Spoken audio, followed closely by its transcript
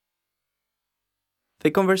The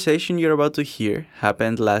conversation you're about to hear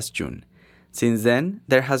happened last June. Since then,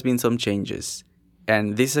 there has been some changes,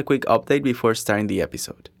 and this is a quick update before starting the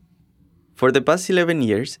episode. For the past 11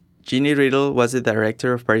 years, Jeannie Riddle was the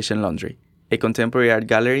director of Parisian Laundry, a contemporary art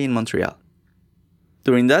gallery in Montreal.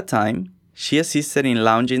 During that time, she assisted in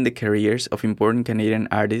launching the careers of important Canadian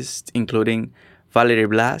artists including Valerie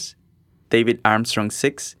Blas, David Armstrong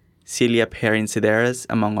Six, Celia Perrin-Sideras,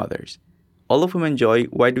 among others, all of whom enjoy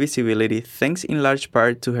wide visibility thanks in large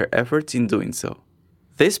part to her efforts in doing so.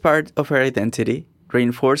 This part of her identity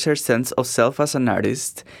reinforces her sense of self as an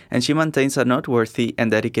artist, and she maintains a noteworthy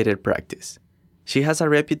and dedicated practice. She has a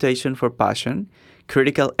reputation for passion,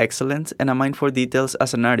 critical excellence, and a mind for details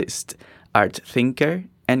as an artist, art thinker,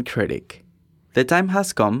 and critic. The time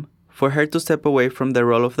has come for her to step away from the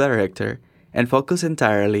role of director and focus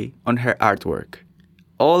entirely on her artwork.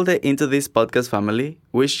 All the Into This podcast family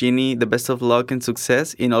wish Jeannie the best of luck and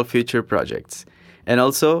success in all future projects. And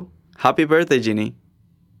also, happy birthday, Jeannie!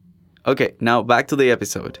 Okay, now back to the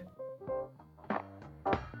episode.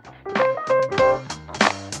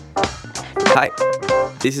 Hi,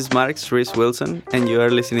 this is Marx Ruiz Wilson, and you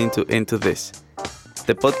are listening to Into This,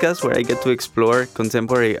 the podcast where I get to explore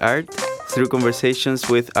contemporary art through conversations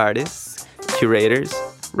with artists, curators,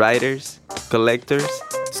 writers, collectors,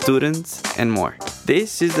 students, and more.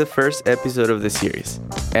 This is the first episode of the series,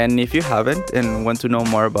 and if you haven't and want to know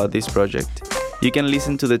more about this project, you can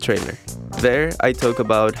listen to the trailer. There, I talk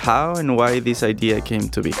about how and why this idea came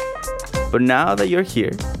to be. But now that you're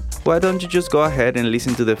here, why don't you just go ahead and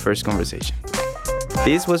listen to the first conversation?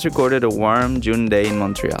 This was recorded a warm June day in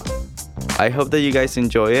Montreal. I hope that you guys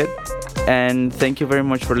enjoy it, and thank you very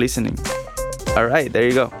much for listening. All right, there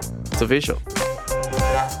you go. It's official.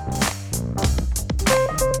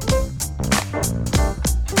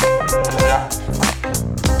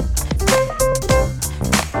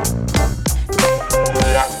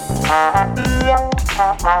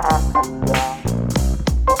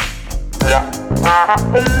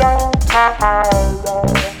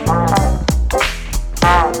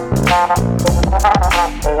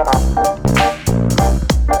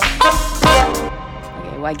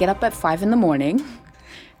 Well, I get up at 5 in the morning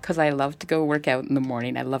because I love to go work out in the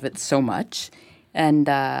morning. I love it so much. And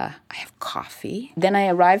I have coffee. Then I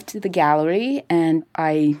arrive to the gallery and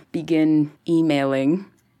I begin emailing,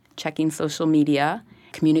 checking social media,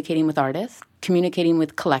 communicating with artists, communicating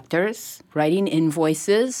with collectors, writing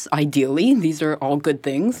invoices, ideally. These are all good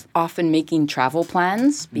things. Often making travel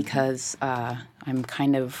plans because I'm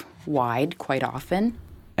kind of wide quite often.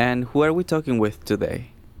 And who are we talking with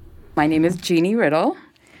today? My name is Jeannie Riddle.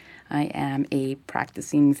 I am a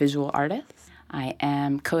practicing visual artist. I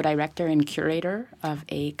am co-director and curator of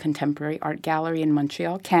a contemporary art gallery in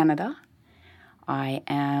Montreal, Canada. I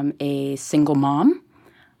am a single mom.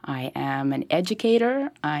 I am an educator.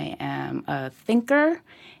 I am a thinker.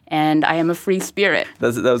 And I am a free spirit.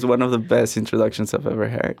 That was one of the best introductions I've ever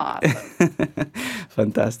heard. Awesome.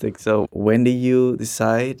 Fantastic. So when did you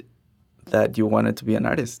decide that you wanted to be an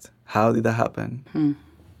artist? How did that happen?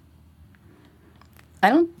 I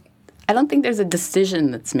don't think there's a decision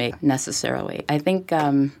that's made necessarily. I think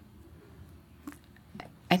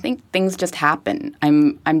things just happen.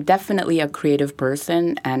 I'm definitely a creative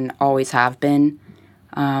person and always have been.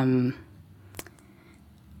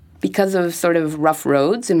 Because of sort of rough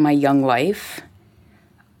roads in my young life,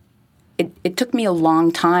 it took me a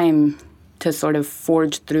long time to sort of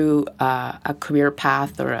forge through a career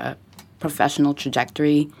path or a professional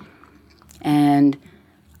trajectory. And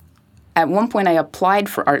at one point I applied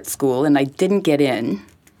for art school and I didn't get in.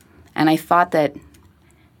 And I thought that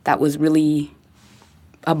was really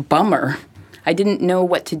a bummer. I didn't know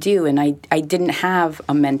what to do, and I didn't have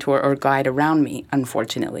a mentor or guide around me,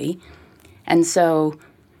 unfortunately. And so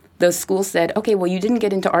the school said, okay, well, you didn't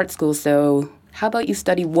get into art school, so how about you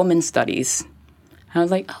study women's studies? And I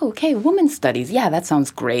was like, oh, okay, women's studies. Yeah, that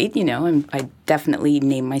sounds great, you know, and I definitely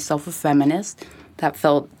named myself a feminist. That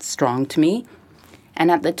felt strong to me.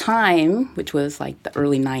 And at the time, which was like the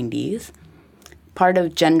early 90s, part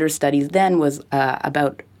of gender studies then was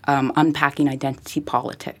about unpacking identity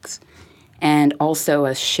politics, and also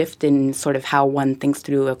a shift in sort of how one thinks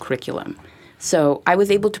through a curriculum. So I was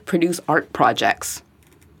able to produce art projects.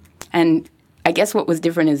 And I guess what was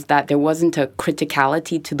different is that there wasn't a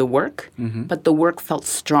criticality to the work, but the work felt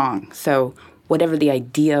strong. So whatever the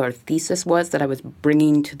idea or thesis was that I was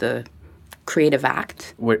bringing to the creative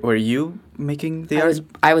act. Were you making the art?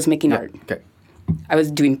 I was making art. Okay. I was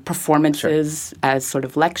doing performances as sort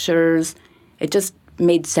of lectures. It just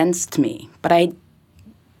made sense to me. But I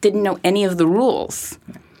didn't know any of the rules.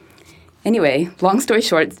 Anyway, long story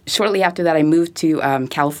short, shortly after that I moved to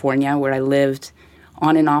California, where I lived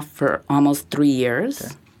on and off for almost 3 years.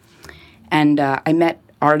 Okay. And I met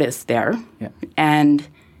artists there. Yeah. And,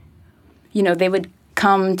 they would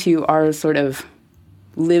come to our sort of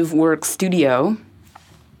live-work studio,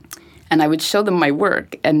 and I would show them my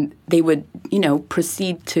work, and they would,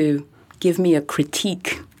 proceed to give me a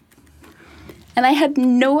critique. And I had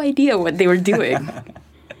no idea what they were doing.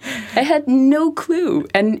 I had no clue.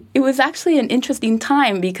 And it was actually an interesting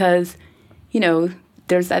time because,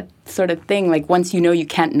 there's that sort of thing, like once you know, you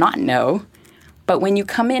can't not know. But when you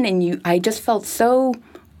come in and I just felt so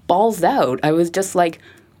balls out. I was just like,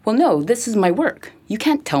 well, no, this is my work. You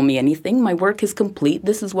can't tell me anything. My work is complete.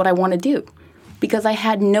 This is what I want to do. Because I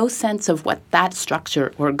had no sense of what that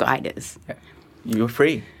structure or guide is. Yeah. You were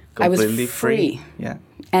free. Completely free. Yeah.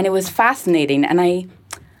 And it was fascinating. And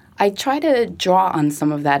I try to draw on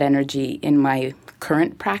some of that energy in my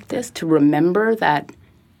current practice to remember that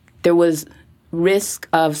there was risk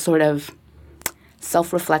of sort of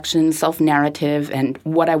self-reflection, self-narrative, and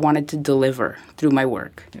what I wanted to deliver through my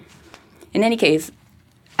work. Yeah. In any case,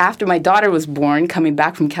 after my daughter was born, coming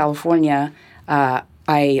back from California,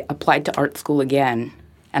 I applied to art school again,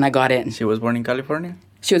 and I got in. She was born in California?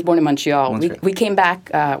 She was born in Montreal. We came back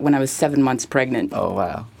when I was 7 months pregnant. Oh,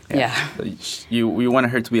 wow. Yeah. So you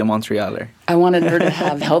wanted her to be a Montrealer. I wanted her to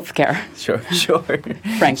have health care. Sure.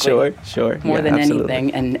 Frankly. Sure. More than absolutely.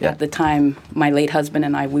 anything. And at the time, my late husband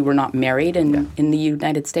and I, we were not married in the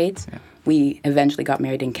United States. Yeah. We eventually got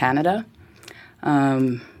married in Canada.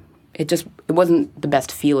 It wasn't the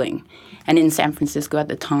best feeling. And in San Francisco at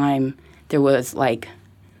the time, there was like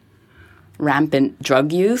rampant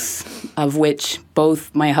drug use, of which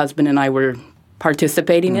both my husband and I were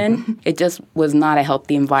participating in. It just was not a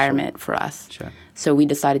healthy environment for us. Sure. So we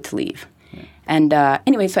decided to leave. Yeah. And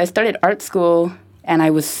anyway, so I started art school, and I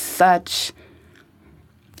was such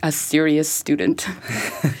a serious student.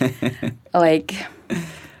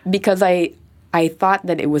 Because I thought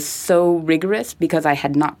that it was so rigorous because I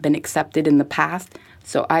had not been accepted in the past.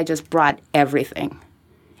 So I just brought everything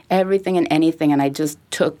and anything, and I just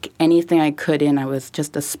took anything I could in. I was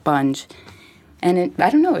just a sponge. And I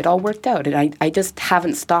don't know, it all worked out. And I just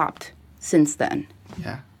haven't stopped since then.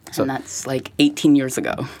 Yeah. And that's like 18 years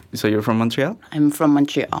ago. So you're from Montreal? I'm from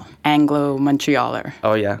Montreal, Anglo-Montrealer.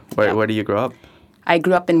 Oh, yeah. Where do you grow up? I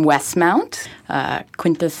grew up in Westmount,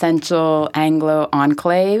 quintessential Anglo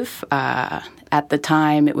enclave. At the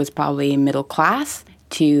time, it was probably middle class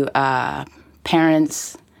to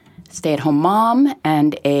parents, stay-at-home mom,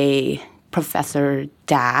 and a professor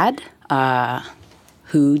dad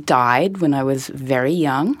who died when I was very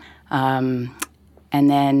young, and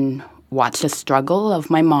then watched the struggle of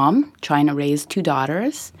my mom trying to raise 2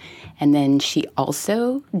 daughters. And then she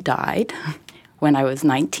also died when I was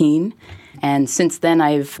 19. And since then,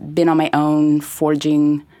 I've been on my own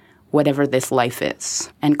forging whatever this life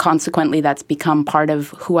is. And consequently, that's become part of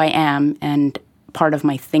who I am and part of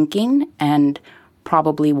my thinking, and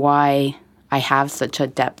probably why I have such a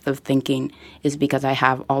depth of thinking is because I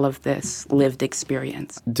have all of this lived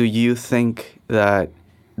experience. Do you think that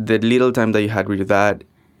the little time that you had with your dad,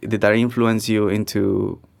 did that influence you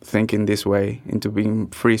into thinking this way, into being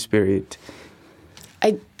free spirit?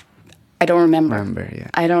 I don't remember. Yeah.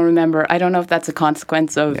 I don't remember. I don't know if that's a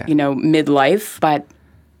consequence of, midlife, but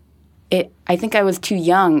I think I was too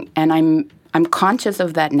young, and I'm conscious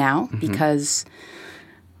of that now because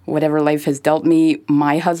whatever life has dealt me,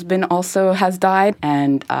 my husband also has died,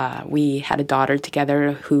 and we had a daughter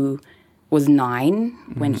together who was 9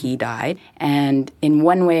 when he died. And in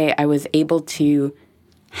one way, I was able to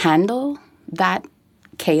handle that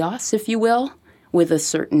chaos, if you will, with a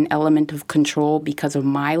certain element of control because of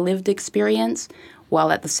my lived experience,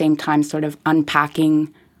 while at the same time sort of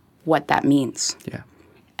unpacking what that means. Yeah.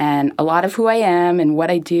 And a lot of who I am and what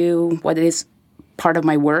I do, what is part of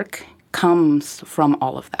my work, comes from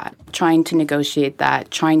all of that. Trying to negotiate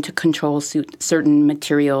that, trying to control certain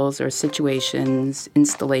materials or situations,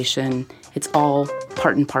 installation, it's all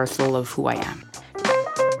part and parcel of who I am.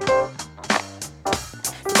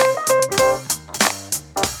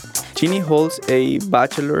 Ginny holds a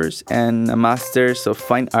bachelor's and a master's of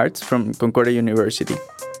fine arts from Concordia University.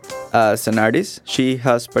 As an artist, she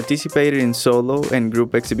has participated in solo and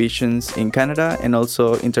group exhibitions in Canada and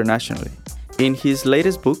also internationally. In his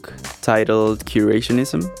latest book, titled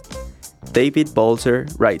Curationism, David Balzer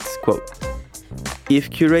writes, quote, "If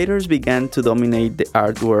curators began to dominate the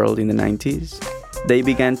art world in the 90s, they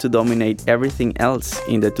began to dominate everything else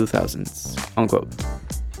in the 2000s, unquote.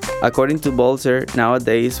 According to Balzer,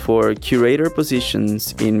 nowadays for curator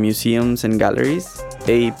positions in museums and galleries,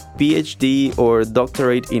 a PhD or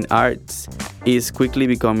doctorate in arts is quickly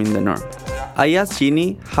becoming the norm. I asked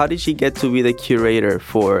Jeannie how did she get to be the curator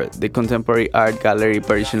for the Contemporary Art Gallery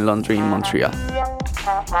Parisian Laundry in Montreal.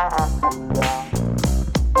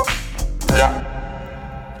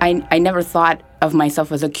 I never thought of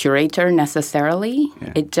myself as a curator necessarily.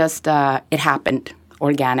 Yeah. It just, it happened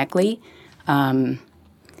organically. When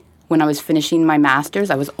I was finishing my master's,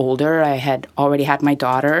 I was older. I had already had my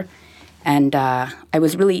daughter. And I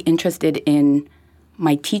was really interested in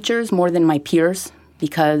my teachers more than my peers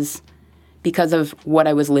because of what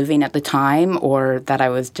I was living at the time, or that I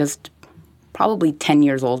was just probably 10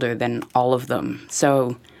 years older than all of them.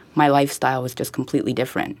 So my lifestyle was just completely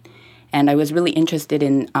different. And I was really interested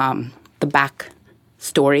in the back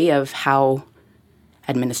story of how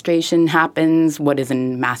administration happens, what is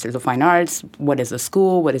in Masters of Fine Arts, what is a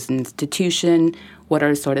school, what is an institution, what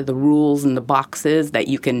are sort of the rules and the boxes that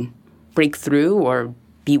you can break through or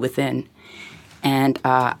be within. And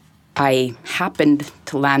I happened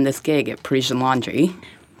to land this gig at Parisian Laundry.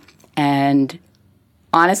 And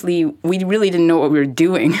honestly, we really didn't know what we were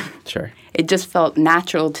doing. Sure. It just felt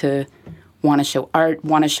natural to want to show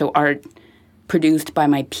art produced by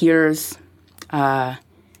my peers.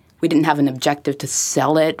 We didn't have an objective to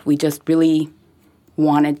sell it. We just really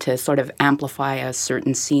wanted to sort of amplify a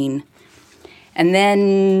certain scene. And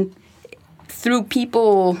then through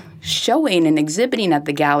people showing and exhibiting at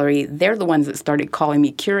the gallery, they're the ones that started calling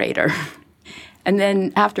me curator. And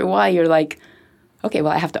then after a while, you're like, okay,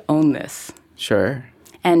 well, I have to own this. Sure.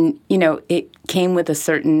 And, it came with a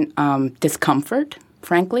certain discomfort,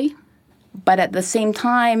 frankly. But at the same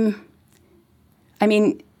time, I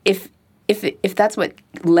mean, if that's what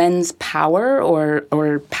lends power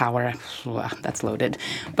or power, that's loaded,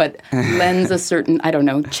 but lends a certain,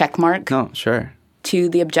 check mark No, sure. to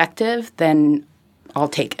the objective, then I'll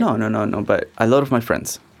take it. No. But a lot of my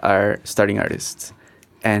friends are starting artists.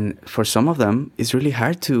 And for some of them, it's really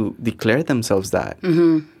hard to declare themselves that.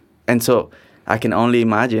 Mm-hmm. And so I can only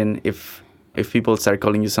imagine if people start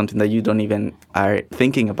calling you something that you don't even are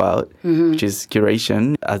thinking about, which is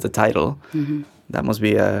curation as the title, that must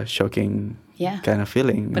be a shocking kind of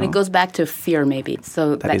feeling. But it goes back to fear, maybe.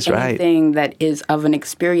 So that is right. anything that is of an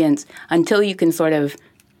experience, until you can sort of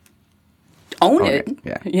own it,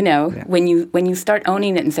 when you start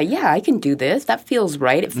owning it and say, yeah, I can do this, that feels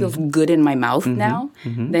right, it feels good in my mouth now,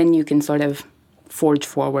 then you can sort of forge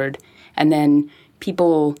forward. And then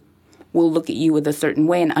people will look at you with a certain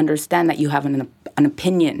way and understand that you have an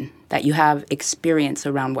opinion, that you have experience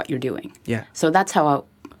around what you're doing. Yeah. So that's how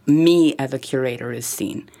me as a curator is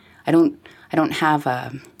seen. I don't have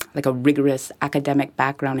a rigorous academic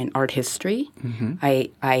background in art history.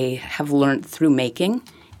 I have learned through making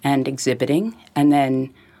and exhibiting, and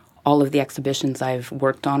then all of the exhibitions I've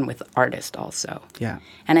worked on with artists also. Yeah.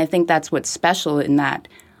 And I think that's what's special in that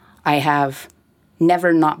I have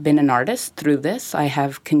never not been an artist through this. I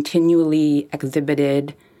have continually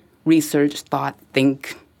exhibited, researched, thought,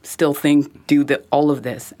 still think, do all of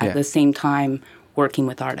this at the same time working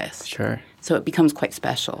with artists. Sure. So it becomes quite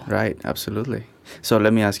special. Right, absolutely. So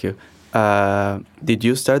let me ask you, did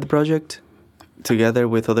you start the project together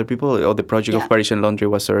with other people, or the project of Parisian Laundry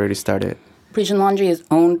was already started? Parisian Laundry is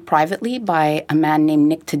owned privately by a man named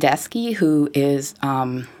Nick Tedeschi, who is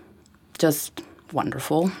just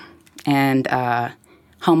wonderful and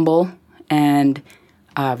humble and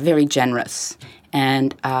very generous.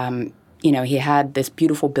 And, he had this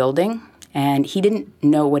beautiful building, and he didn't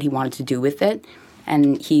know what he wanted to do with it.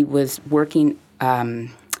 And he was working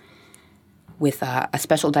with a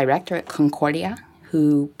special director at Concordia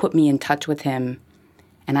who put me in touch with him,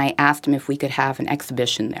 and I asked him if we could have an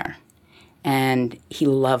exhibition there. And he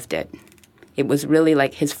loved it. It was really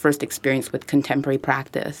like his first experience with contemporary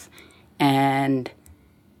practice. And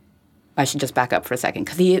I should just back up for a second,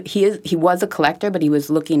 because he was a collector, but he was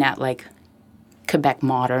looking at like Quebec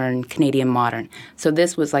modern, Canadian modern. So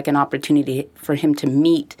this was like an opportunity for him to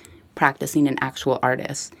meet practicing an actual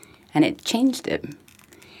artist. And it changed him.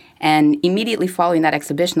 And immediately following that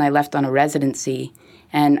exhibition, I left on a residency.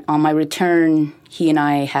 And on my return, he and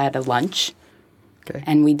I had a lunch. Okay.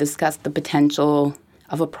 And we discussed the potential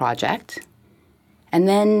of a project. And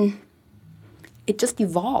then it just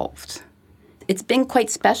evolved. It's been quite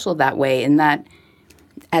special that way, in that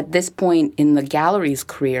at this point in the gallery's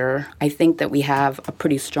career, I think that we have a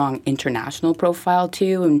pretty strong international profile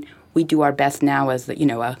too, and we do our best now as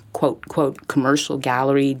a quote commercial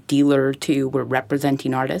gallery dealer too. We're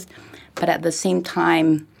representing artists, but at the same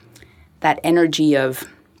time, that energy of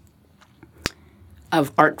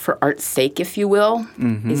art for art's sake, if you will,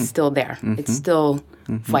 is still there. It's still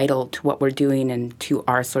vital to what we're doing and to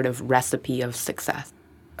our sort of recipe of success.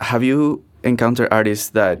 Have you encountered artists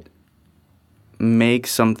that make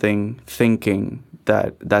something thinking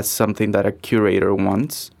that that's something that a curator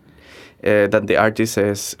wants, that the artist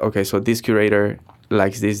says, okay, so this curator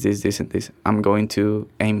likes this, and this. I'm going to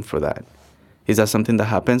aim for that. Is that something that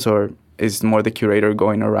happens, or is more the curator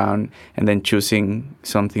going around and then choosing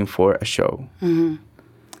something for a show? Mm-hmm.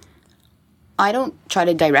 I don't try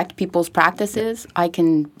to direct people's practices. I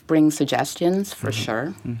can bring suggestions for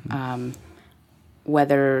sure,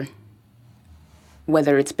 whether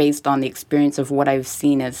it's based on the experience of what I've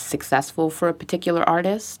seen as successful for a particular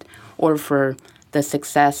artist, or for the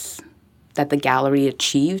success that the gallery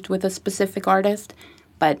achieved with a specific artist.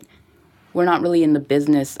 But we're not really in the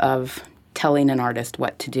business of telling an artist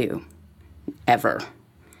what to do, ever.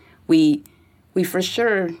 We for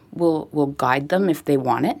sure will guide them if they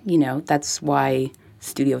want it. That's why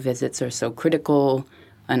studio visits are so critical.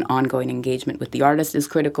 An ongoing engagement with the artist is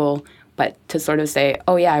critical. But to sort of say,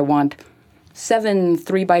 oh yeah, I want 7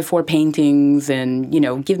 3x4 paintings and,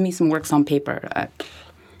 give me some works on paper.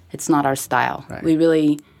 It's not our style. Right.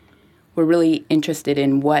 We're really interested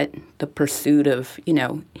in what the pursuit of,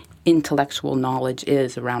 intellectual knowledge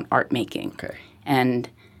is around art making. Okay. And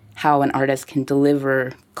how an artist can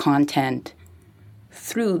deliver content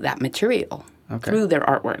through that material, through their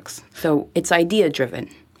artworks. So it's idea-driven.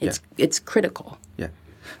 It's critical. Yeah.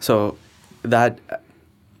 So that,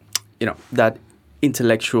 that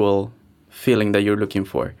intellectual feeling that you're looking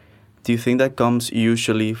for, do you think that comes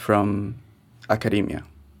usually from academia?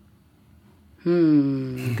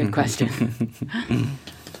 Good question.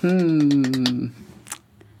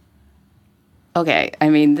 Okay, I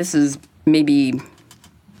mean, this is maybe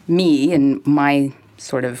me and my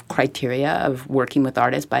sort of criteria of working with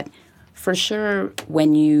artists, but for sure,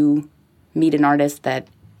 when you meet an artist that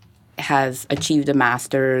has achieved a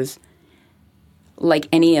master's, like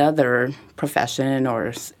any other profession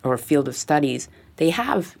or field of studies, they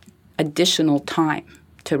have additional time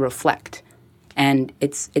to reflect. And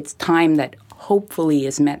it's time that hopefully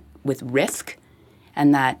is met with risk,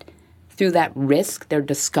 and that through that risk, they're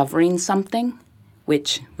discovering something,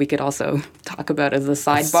 which we could also talk about as a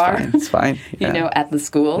sidebar. It's fine. Yeah. At the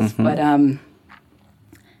schools. But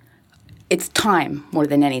it's time more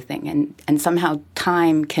than anything. And somehow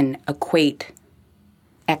time can equate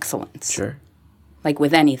excellence. Sure. Like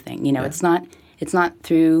with anything, it's not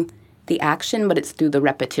through the action, but it's through the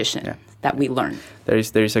repetition that we learn. There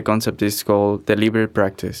is a concept, it's called deliberate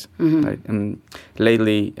practice. Right? And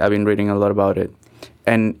lately, I've been reading a lot about it.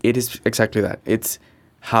 And it is exactly that. It's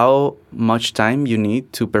how much time you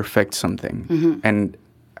need to perfect something and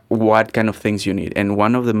what kind of things you need. And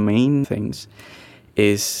one of the main things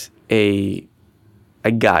is a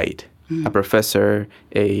guide, a professor,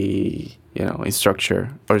 a instructor,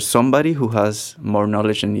 or somebody who has more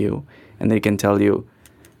knowledge than you, and they can tell you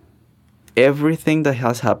everything that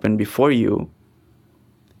has happened before you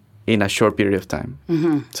in a short period of time,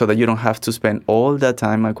 so that you don't have to spend all that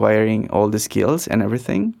time acquiring all the skills and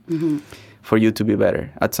everything for you to be better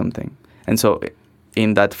at something. And so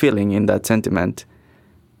in that feeling, in that sentiment,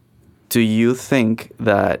 do you think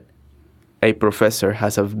that a professor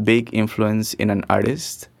has a big influence in an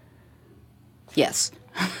artist? Yes.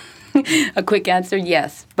 A quick answer,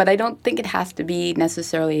 yes. But I don't think it has to be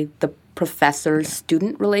necessarily the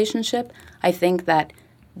professor-student relationship. I think that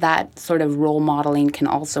sort of role modeling can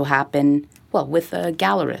also happen, with a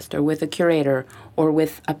gallerist or with a curator or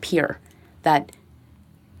with a peer. That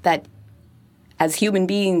as human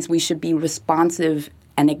beings, we should be responsive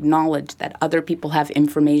and acknowledge that other people have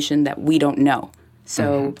information that we don't know.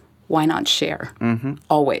 So why not share?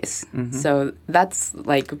 Always. So that's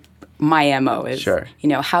like my MO is, sure.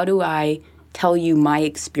 How do I tell you my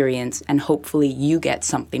experience and hopefully you get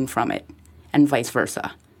something from it, and vice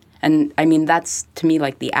versa. And I mean, that's to me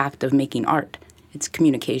like the act of making art. It's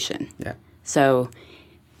communication. Yeah. So,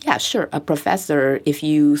 yeah, sure, a professor, if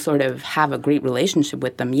you sort of have a great relationship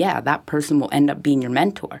with them, that person will end up being your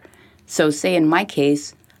mentor. So say in my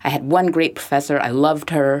case, I had one great professor. I loved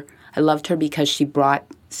her. I loved her because she brought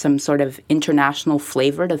some sort of international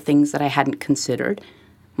flavor to things that I hadn't considered.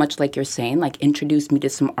 Much like you're saying, like introduced me to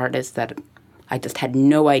some artists that I just had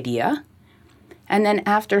no idea. And then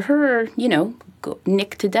after her,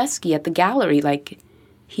 Nick Tedeschi at the gallery, like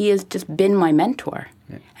he has just been my mentor.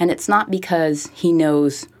 Yeah. And it's not because he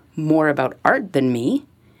knows more about art than me.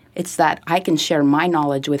 It's that I can share my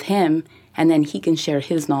knowledge with him and then he can share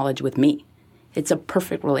his knowledge with me. It's a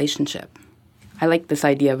perfect relationship. I like this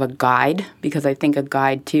idea of a guide because I think a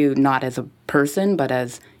guide too, not as a person, but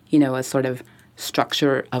as, a sort of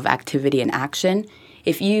structure of activity and action.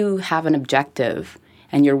 If you have an objective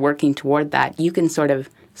and you're working toward that, you can sort of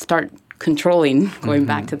start controlling, going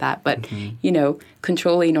back to that, but,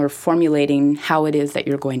 controlling or formulating how it is that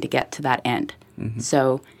you're going to get to that end.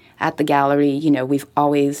 So at the gallery, we've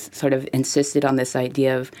always sort of insisted on this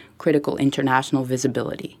idea of critical international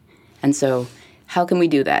visibility. And so how can we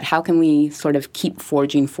do that? How can we sort of keep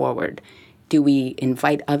forging forward? Do we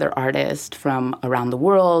invite other artists from around the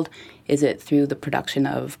world? Is it through the production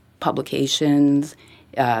of publications,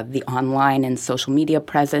 the online and social media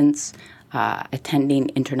presence, attending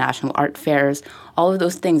international art fairs? All of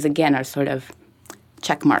those things, again, are sort of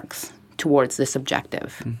check marks towards this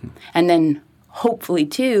objective. And then hopefully,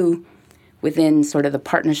 too, within sort of the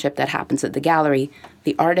partnership that happens at the gallery,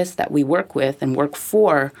 the artists that we work with and work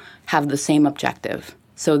for have the same objective.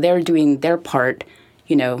 So they're doing their part,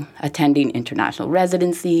 attending international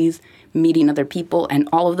residencies, meeting other people, and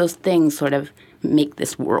all of those things sort of make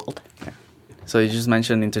this world. Yeah. So you just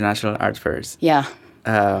mentioned international art fairs. Yeah.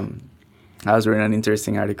 I was reading an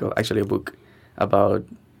interesting article, actually a book, about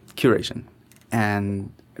curation.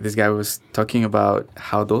 And this guy was talking about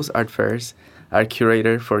how those art fairs are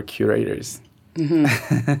curator for curators.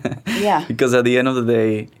 Yeah. Because at the end of the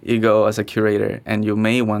day, you go as a curator and you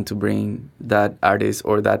may want to bring that artist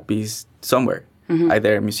or that piece somewhere,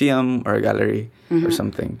 either a museum or a gallery or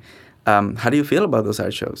something. How do you feel about those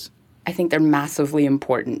art shows? I think they're massively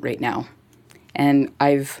important right now. And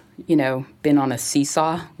I've, been on a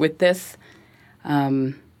seesaw with this.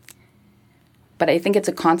 But I think it's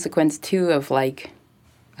a consequence, too, of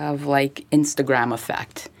Instagram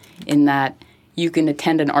effect, in that you can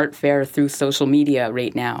attend an art fair through social media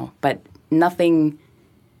right now, but nothing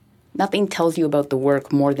tells you about the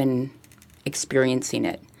work more than experiencing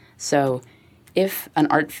it. So if an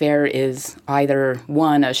art fair is either,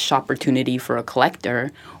 one, a shopportunity for a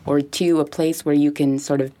collector, or two, a place where you can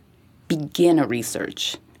sort of begin a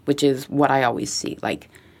research, which is what I always see. Like,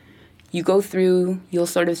 you go through, you'll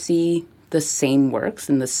sort of see the same works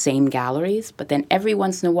in the same galleries, but then every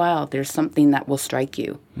once in a while, there's something that will strike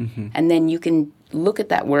you. And then you can look at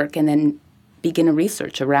that work and then begin a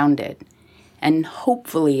research around it. And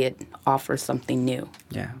hopefully it offers something new.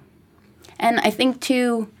 Yeah. And I think,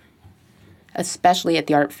 too, especially at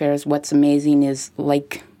the art fairs, what's amazing is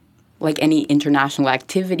like any international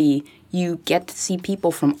activity, you get to see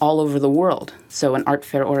people from all over the world. So an art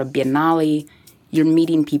fair or a biennale, you're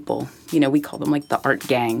meeting people. We call them like the art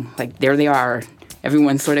gang. Like, there they are.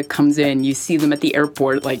 Everyone sort of comes in. You see them at the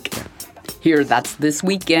airport, like, here, that's this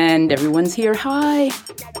weekend. Everyone's here. Hi.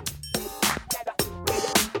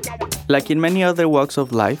 Like in many other walks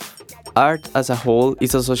of life, art as a whole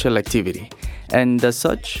is a social activity. And as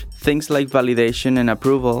such, things like validation and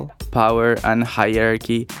approval, power and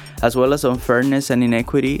hierarchy, as well as unfairness and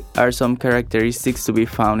inequity, are some characteristics to be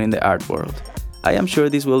found in the art world. I am sure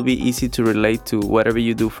this will be easy to relate to whatever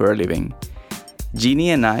you do for a living. Jeannie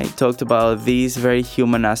and I talked about these very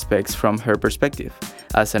human aspects from her perspective,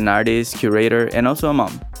 as an artist, curator, and also a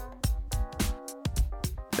mom.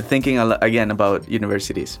 Thinking again about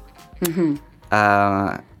universities.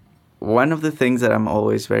 One of the things that I'm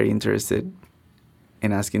always very interested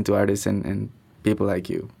in asking to artists and people like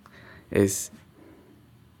you is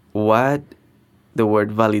what the word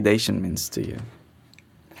validation means to you.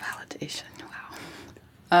 Validation,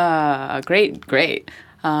 wow. Great.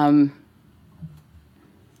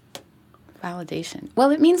 Validation. Well,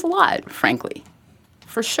 it means a lot, frankly,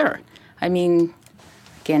 for sure. I mean,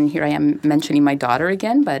 again, here I am mentioning my daughter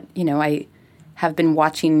again, but, I have been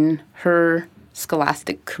watching her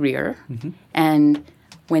scholastic career, and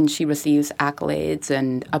when she receives accolades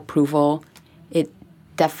and approval, it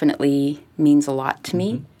definitely means a lot to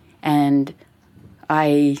me, and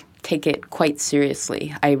I take it quite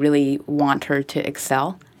seriously. I really want her to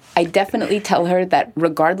excel. I definitely tell her that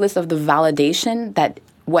regardless of the validation, that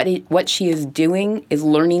what she is doing is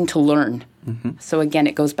learning to learn. So again,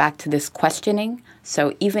 it goes back to this questioning.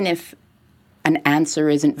 So even if an answer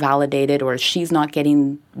isn't validated or she's not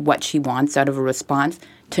getting what she wants out of a response,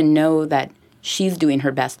 to know that she's doing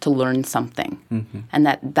her best to learn something. And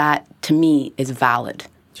that to me is valid.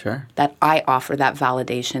 Sure. That I offer that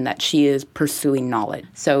validation that she is pursuing knowledge.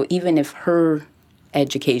 So even if her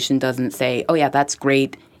education doesn't say, oh yeah, that's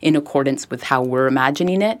great in accordance with how we're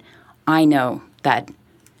imagining it, I know that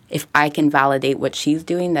if I can validate what she's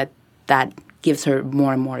doing, that gives her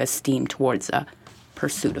more and more esteem towards a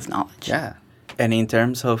pursuit of knowledge. Yeah. And in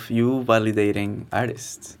terms of you validating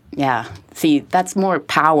artists. Yeah. See, that's more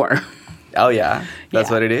power. Oh, yeah? That's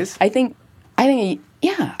what it is? I think,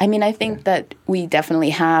 yeah. I mean, I think that we definitely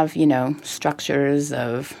have, structures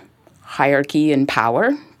of hierarchy and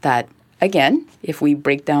power that, again, if we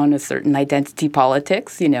break down a certain identity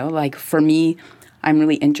politics, like for me, I'm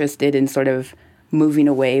really interested in sort of moving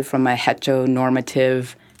away from a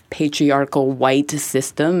heteronormative, patriarchal white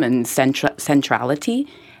system and centrality.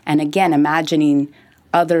 And again, imagining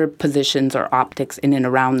other positions or optics in and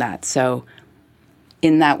around that. So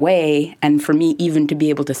in that way, and for me even to be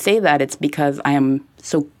able to say that, it's because I am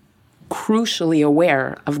so crucially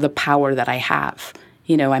aware of the power that I have.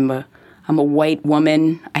 You know, I'm a white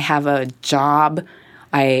woman. I have a job.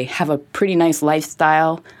 I have a pretty nice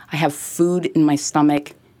lifestyle. I have food in my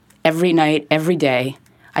stomach every night, every day.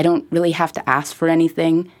 I don't really have to ask for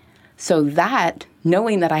anything. So that,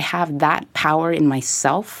 knowing that I have that power in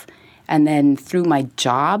myself, and then through my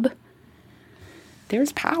job,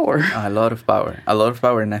 there's power. A lot of power. A lot of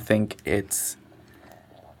power. And I think it's,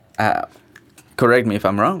 correct me if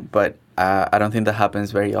I'm wrong, but I don't think that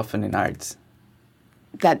happens very often in arts.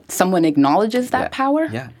 That someone acknowledges that power?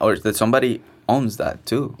 Yeah. Or that somebody owns that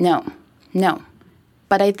too. No.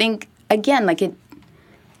 But I think, again, like it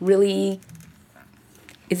really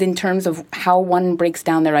is in terms of how one breaks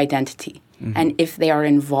down their identity and if they are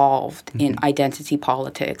involved in identity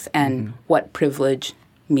politics and what privilege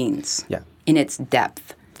means in its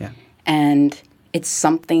depth. Yeah. And it's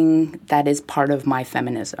something that is part of my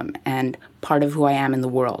feminism and part of who I am in the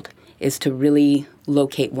world is to really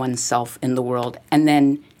locate oneself in the world and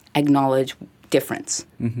then acknowledge difference.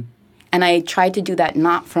 And I try to do that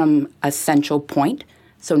not from a central point,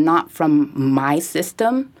 so not from my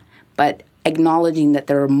system, but acknowledging that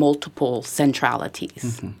there are multiple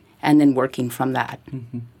centralities and then working from that.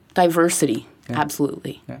 Diversity,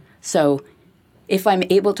 absolutely. Yeah. So if I'm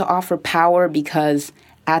able to offer power because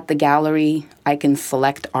at the gallery I can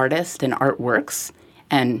select artists and artworks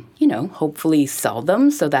and, you know, hopefully sell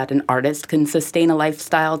them so that an artist can sustain a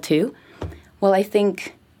lifestyle too, well, I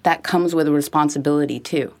think that comes with a responsibility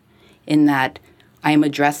too, in that I am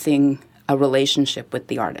addressing a relationship with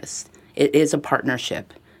the artist. It is a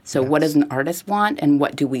partnership. So what does an artist want and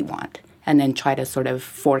what do we want? And then try to sort of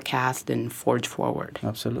forecast and forge forward.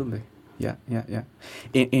 Absolutely. Yeah.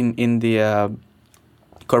 In the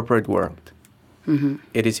corporate world,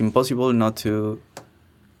 it is impossible not to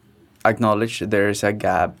acknowledge there's a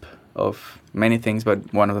gap of many things,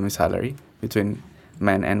 but one of them is salary between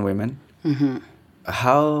men and women.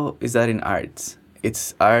 How is that in arts?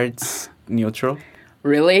 It's arts neutral?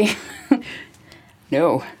 Really?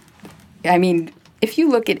 No. I mean, if you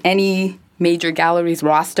look at any major gallery's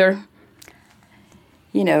roster,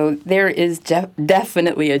 you know, there is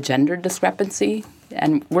definitely a gender discrepancy.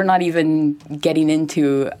 And we're not even getting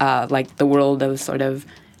into, like, the world of sort of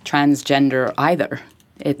transgender either.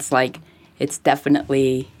 It's like, it's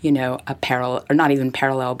definitely, you know, a parallel, or not even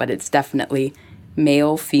parallel, but it's definitely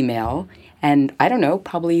male, female. And I don't know,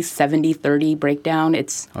 probably 70-30 breakdown.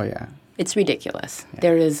 It's ridiculous. Yeah.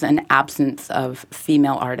 There is an absence of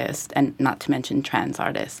female artists, and not to mention trans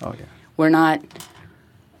artists. Oh, yeah.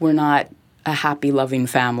 We're not a happy, loving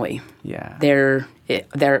family. Yeah. There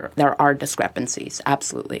are discrepancies,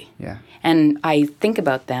 absolutely. Yeah. And I think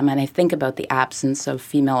about them, and I think about the absence of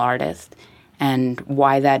female artists, and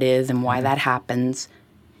why that is, and why that happens,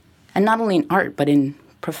 and not only in art, but in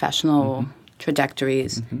professional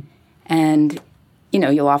trajectories. And, you know,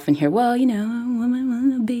 you'll often hear, well, you know, a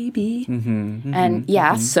woman, a baby. And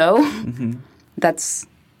so that's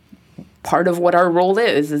part of what our role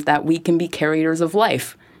is that we can be carriers of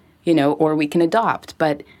life, you know, or we can adopt.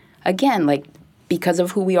 But again, like, because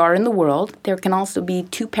of who we are in the world, there can also be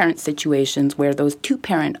two-parent situations where those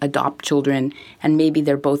two-parent adopt children and maybe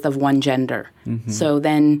they're both of one gender. So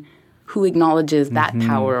then who acknowledges that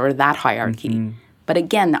power or that hierarchy? But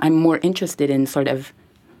again, I'm more interested in sort of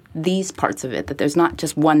these parts of it, that there's not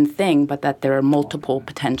just one thing, but that there are multiple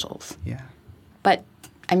potentials. Yeah. But,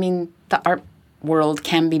 I mean, the art world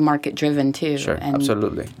can be market-driven too. Sure, and,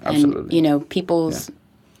 absolutely. And, you know, people's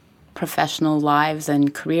professional lives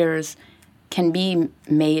and careers can be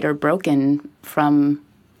made or broken from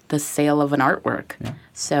the sale of an artwork. Yeah.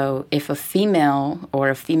 So if a female or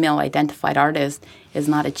a female-identified artist is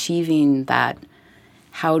not achieving that,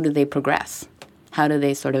 how do they progress? How do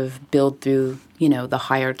they sort of build through, you know, the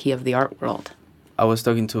hierarchy of the art world? I was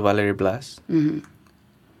talking to Valerie Blas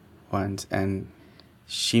once, and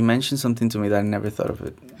she mentioned something to me that I never thought of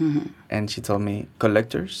it. And she told me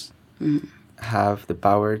collectors have the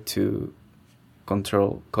power to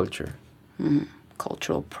control culture.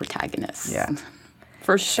 Cultural protagonists. Yeah.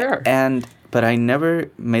 For sure. But I never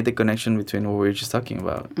made the connection between what we were just talking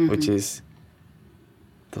about, which is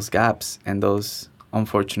those gaps and those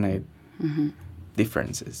unfortunate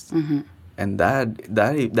differences. And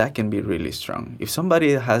that can be really strong. If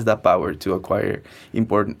somebody has that power to acquire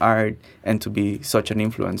important art and to be such an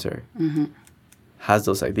influencer, has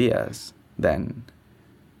those ideas, then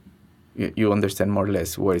you understand more or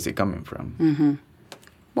less where is it coming from.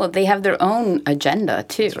 Well, they have their own agenda,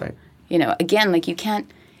 too. That's right. You know, again, like you can't,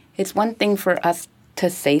 it's one thing for us to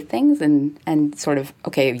say things and sort of,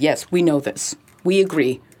 okay, yes, we know this. We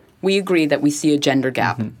agree. We agree that we see a gender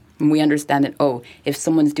gap. And we understand that, oh, if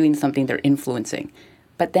someone's doing something, they're influencing.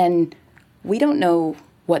 But then we don't know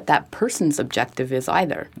what that person's objective is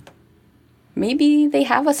either. Maybe they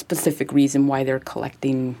have a specific reason why they're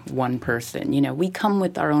collecting one person. You know, we come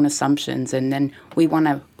with our own assumptions and then we want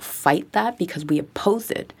to fight that because we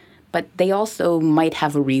oppose it. But they also might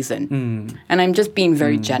have a reason. And I'm just being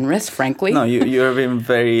very generous, frankly. No, you're being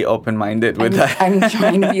very open-minded with that. I'm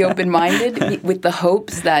trying to be open-minded with the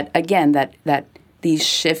hopes that, again, that these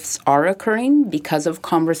shifts are occurring because of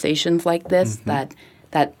conversations like this, that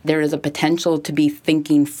there is a potential to be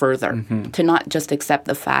thinking further, to not just accept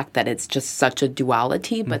the fact that it's just such a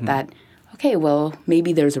duality, but that, okay, well,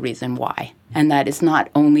 maybe there's a reason why. And that it's not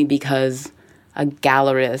only because a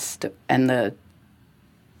gallerist and the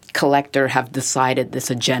collector have decided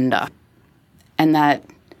this agenda, and that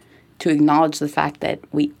to acknowledge the fact that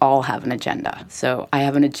we all have an agenda. So I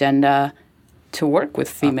have an agenda to work with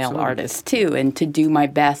female artists, too, and to do my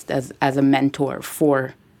best as a mentor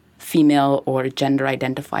for female or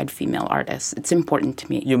gender-identified female artists. It's important to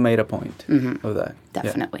me. You made a point of that.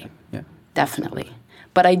 Definitely. Yeah. Definitely.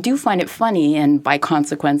 But I do find it funny, and by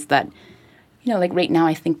consequence that, you know, like right now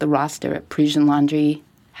I think the roster at Parisian Laundry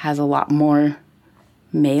has a lot more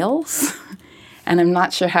males. And I'm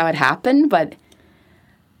not sure how it happened, but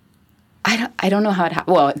I don't know how it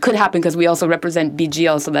happened. Well, it could happen because we also represent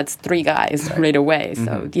BGL, so that's 3 guys right away.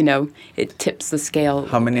 So, you know, it tips the scale.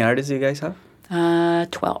 How many artists do you guys have?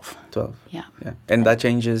 12. 12. Yeah. And that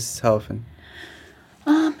changes how often?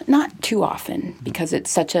 Not too often, because it's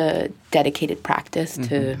such a dedicated practice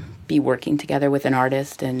to be working together with an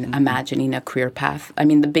artist and imagining a career path. I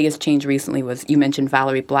mean, the biggest change recently was, you mentioned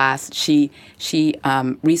Valerie Blas. She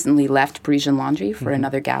recently left Parisian Laundry for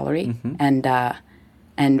another gallery,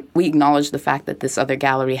 and we acknowledge the fact that this other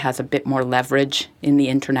gallery has a bit more leverage in the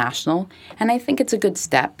international, and I think it's a good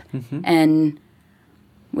step. And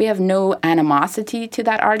we have no animosity to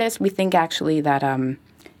that artist. We think actually that,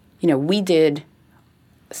 you know, we did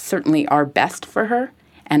certainly our best for her.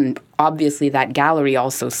 And obviously that gallery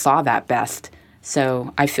also saw that best.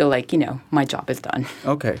 So I feel like, you know, my job is done.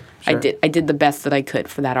 Okay, sure. I did the best that I could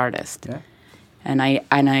for that artist. Yeah. And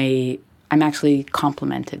I'm actually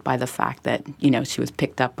complimented by the fact that, you know, she was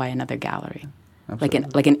picked up by another gallery. Absolutely.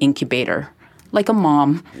 Like an incubator, like a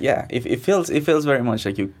mom. Yeah, it feels very much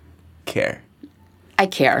like you care. I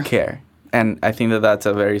care. And I think that that's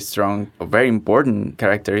a very strong, a very important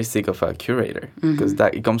characteristic of a curator, because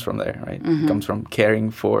that it comes from there, right? It comes from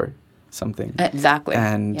caring for something. Exactly.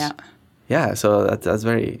 And so that's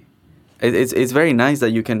very, it's very nice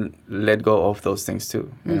that you can let go of those things too,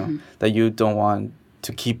 you know, that you don't want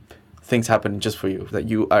to keep things happening just for you, that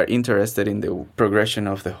you are interested in the progression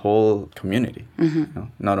of the whole community, you know,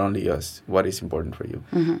 not only us, what is important for you,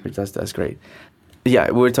 which that's great.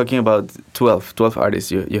 Yeah, we were talking about 12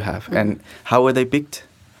 artists you have. And how were they picked?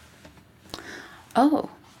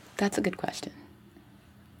 Oh, that's a good question.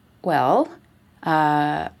 Well,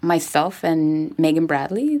 myself and Megan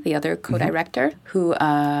Bradley, the other co-director, who,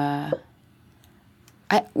 I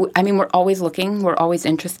mean, we're always looking. We're always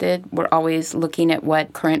interested. We're always looking at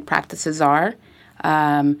what current practices are.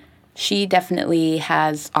 She definitely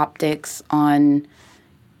has optics on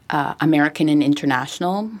American and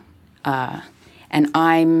international. And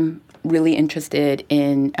I'm really interested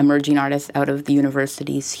in emerging artists out of the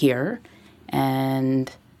universities here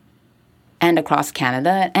and across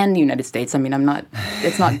Canada and the United States. I mean,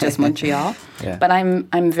 it's not just Montreal. But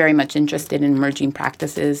I'm very much interested in emerging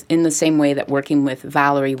practices in the same way that working with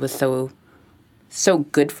Valerie was so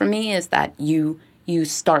good for me, is that you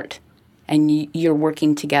start and you're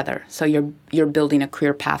working together. So you're building a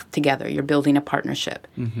career path together. You're building a partnership.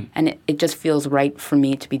 And it just feels right for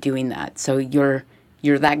me to be doing that. So you're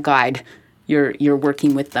that guide. You're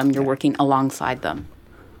working with them. You're working alongside them.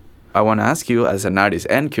 I want to ask you, as an artist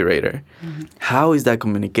and curator, how is that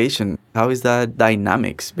communication? How is that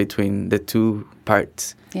dynamics between the two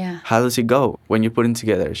parts? Yeah. How does it go when you're putting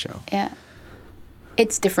together a show? Yeah.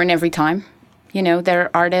 It's different every time. You know, there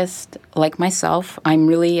are artists like myself. I'm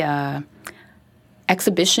really...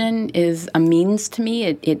 exhibition is a means to me.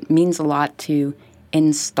 It means a lot to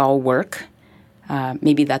install work.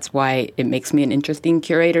 Maybe that's why it makes me an interesting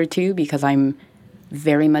curator, too, because I'm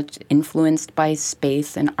very much influenced by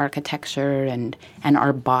space and architecture and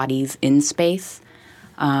our bodies in space.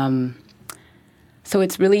 So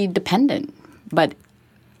it's really dependent. But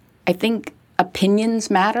I think opinions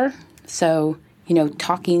matter. So, you know,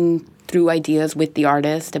 talking through ideas with the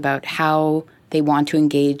artist about how they want to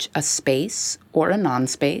engage a space or a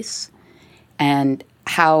non-space, and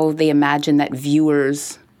how they imagine that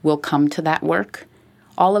viewers will come to that work.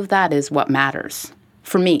 All of that is what matters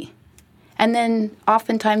for me. And then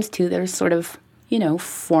oftentimes, too, there's sort of,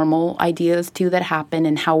 formal ideas, too, that happen,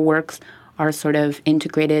 and how works are sort of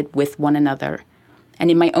integrated with one another.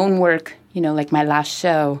 And in my own work, like my last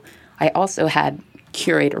show, I also had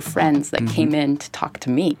curator friends that came in to talk to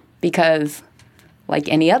me because, like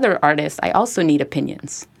any other artist, I also need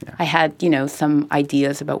opinions. Yeah. I had, some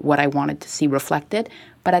ideas about what I wanted to see reflected,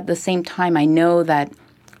 but at the same time, I know that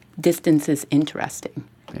distance is interesting.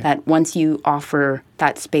 Yeah. That once you offer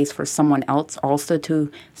that space for someone else also to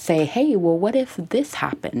say, hey, well, what if this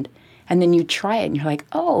happened? And then you try it and you're like,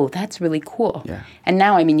 oh, that's really cool. Yeah. And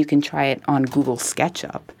now, you can try it on Google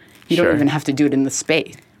SketchUp. You don't even have to do it in the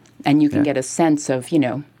space. And you can get a sense of,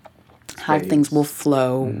 how things will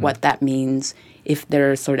flow, what that means, if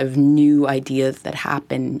there are sort of new ideas that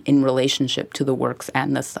happen in relationship to the works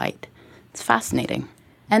and the site. It's fascinating.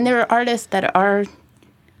 And there are artists that are,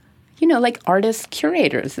 like artist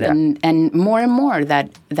curators and more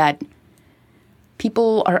that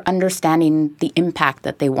people are understanding the impact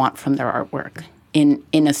that they want from their artwork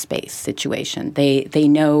in a space situation. They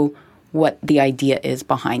know what the idea is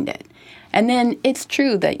behind it. And then it's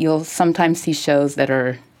true that you'll sometimes see shows that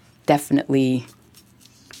are definitely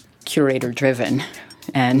curator-driven,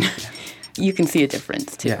 and you can see a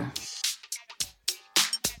difference, too. Yeah.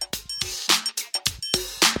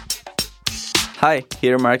 Hi,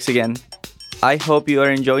 here Marks again. I hope you are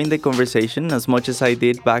enjoying the conversation as much as I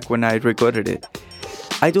did back when I recorded it.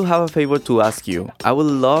 I do have a favor to ask you. I would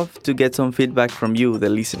love to get some feedback from you, the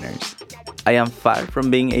listeners. I am far from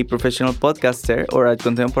being a professional podcaster or at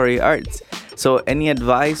Contemporary Arts, so any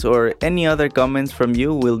advice or any other comments from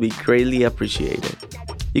you will be greatly appreciated.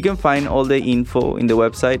 You can find all the info in the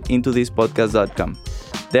website intothispodcast.com.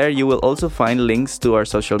 There you will also find links to our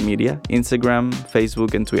social media, Instagram,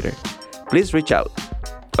 Facebook, and Twitter. Please reach out.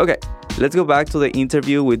 Okay, let's go back to the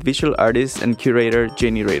interview with visual artist and curator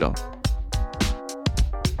Jenny Radel.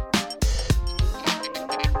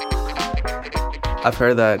 I've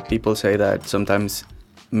heard that people say that sometimes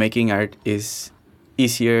making art is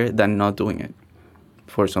easier than not doing it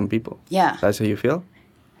for some people. Yeah. That's how you feel?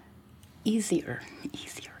 Easier.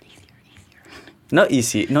 Not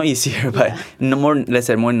easier, but let's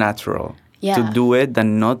say more natural to do it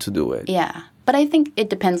than not to do it. Yeah. But I think it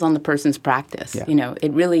depends on the person's practice. Yeah.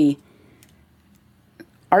 It really,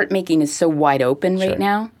 art making is so wide open right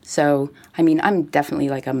now. So, I'm definitely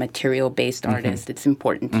like a material-based artist. It's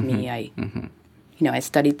important to me. I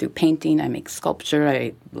studied through painting. I make sculpture.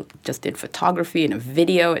 I just did photography and a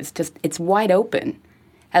video. It's wide open.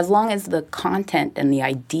 As long as the content and the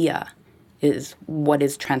idea is what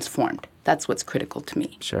is transformed. That's what's critical to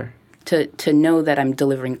me. Sure. To know that I'm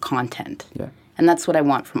delivering content. Yeah. And that's what I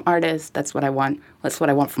want from artists. That's what I want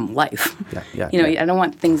from life. Yeah. I don't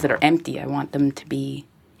want things that are empty. I want them to be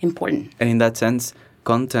important. And in that sense,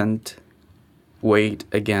 content weighed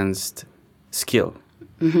against skill.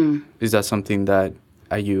 Is that something that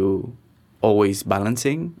are you always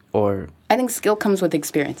balancing, or? I think skill comes with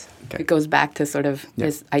experience. Okay. It goes back to sort of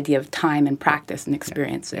this idea of time and practice and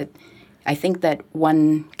experience. Yeah. I think that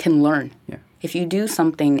one can learn. Yeah. If you do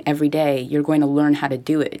something every day, you're going to learn how to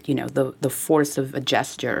do it. The force of a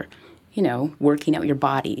gesture, working out your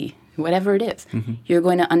body, whatever it is. You're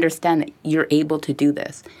going to understand that you're able to do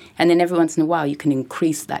this. And then every once in a while, you can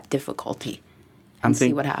increase that difficulty and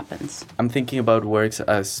see what happens. I'm thinking about works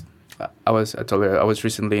as I told you I was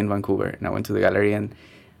recently in Vancouver, and I went to the gallery, and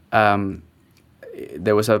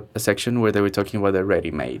there was a section where they were talking about the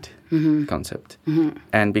ready-made concept.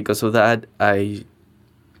 And because of that, I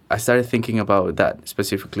started thinking about that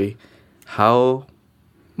specifically, how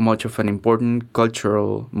much of an important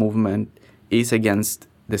cultural movement is against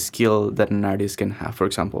the skill that an artist can have. For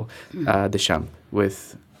example, Deschamps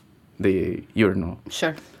with the urinal.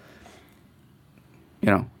 Sure.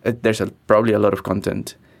 There's probably a lot of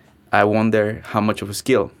content. I wonder how much of a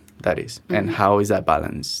skill that is, and how is that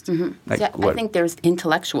balanced? I think there's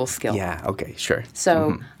intellectual skill. Yeah. Okay. Sure.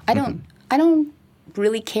 So I don't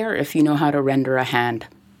really care if you know how to render a hand.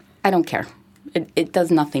 I don't care. It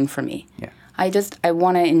does nothing for me. Yeah. I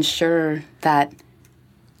want to ensure that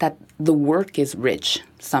the work is rich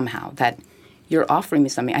somehow. That you're offering me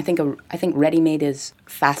something. I think ready-made is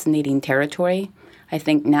fascinating territory. I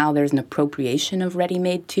think now there's an appropriation of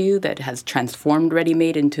ready-made, too, that has transformed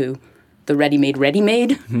ready-made into the ready-made,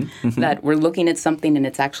 that we're looking at something and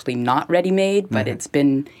it's actually not ready-made, but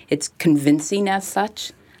it's convincing as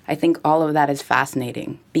such. I think all of that is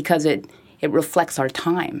fascinating because it reflects our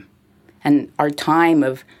time. And our time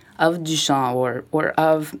of Duchamp or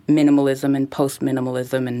of minimalism and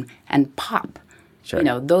post-minimalism and pop. Sure. You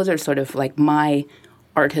know, those are sort of like my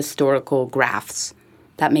art historical graphs.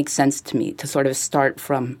 That makes sense to me to sort of start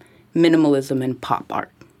from minimalism and pop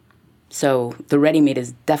art. So the ready-made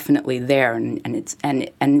is definitely there, and it's an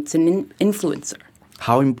influencer.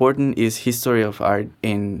 How important is history of art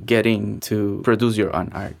in getting to produce your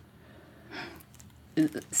own art?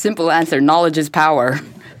 Simple answer, knowledge is power.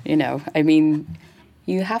 You know, I mean,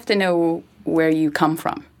 you have to know where you come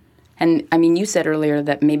from. And, I mean, you said earlier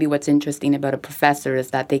that maybe what's interesting about a professor is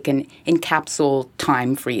that they can encapsulate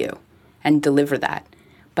time for you and deliver that.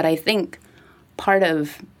 But I think part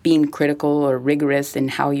of being critical or rigorous in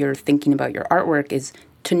how you're thinking about your artwork is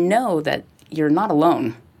to know that you're not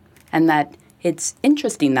alone and that it's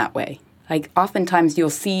interesting that way. Like, oftentimes you'll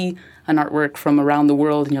see an artwork from around the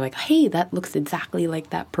world and you're like, hey, that looks exactly like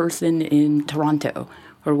that person in Toronto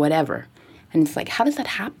or whatever. And it's like, how does that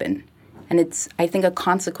happen? And it's, I think, a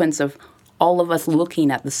consequence of all of us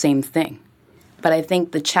looking at the same thing. But I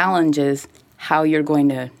think the challenge is how you're going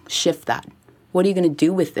to shift that. What are you going to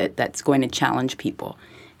do with it that's going to challenge people?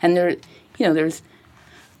 And there, you know, there was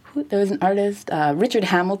an artist, Richard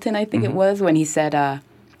Hamilton, I think it was, when he said,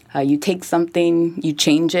 you take something, you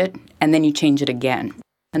change it, and then you change it again.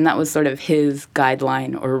 And that was sort of his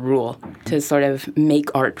guideline or rule to sort of make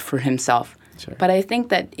art for himself. Sure. But I think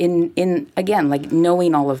that in again, like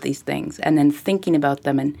knowing all of these things and then thinking about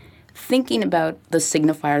them and thinking about the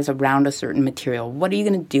signifiers around a certain material. What are you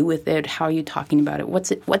going to do with it? How are you talking about it?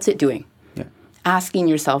 What's it doing? Yeah. Asking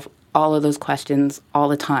yourself all of those questions all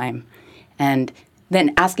the time and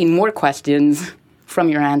then asking more questions from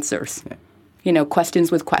your answers. Yeah. You know,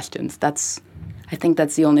 questions with questions. I think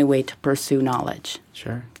that's the only way to pursue knowledge.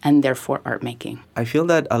 Sure. And therefore art making. I feel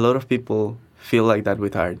that a lot of people feel like that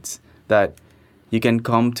with arts, that you can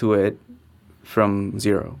come to it from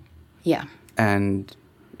zero. Yeah. And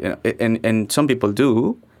you know, and some people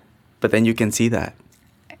do, but then you can see that.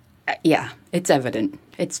 Yeah, it's evident.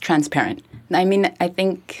 It's transparent. I mean,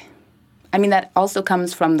 that also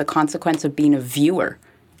comes from the consequence of being a viewer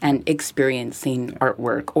and experiencing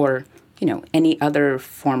artwork or, you know, any other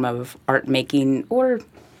form of art making or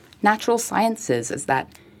natural sciences, is that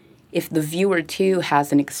if the viewer too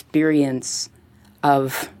has an experience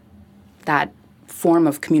of that form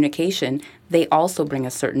of communication, they also bring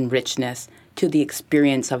a certain richness to the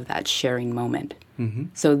experience of that sharing moment. Mm-hmm.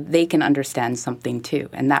 So they can understand something too,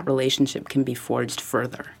 and that relationship can be forged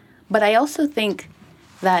further. But I also think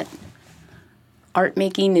that art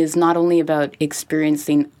making is not only about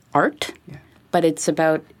experiencing art, but it's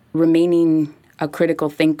about remaining a critical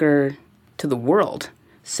thinker to the world.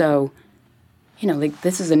 So, you know, like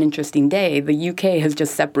this is an interesting day. The UK has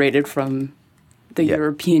just separated from the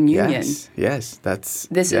European Union. Yes,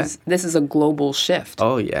 this is a global shift.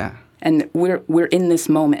 Oh yeah. And we're in this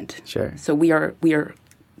moment. Sure. So we are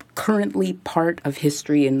currently part of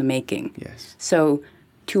history in the making. Yes. So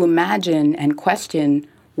to imagine and question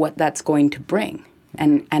what that's going to bring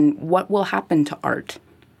and what will happen to art.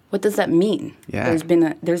 What does that mean? Yeah.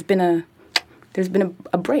 There's been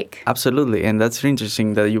a break. Absolutely. And that's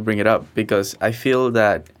interesting that you bring it up, because I feel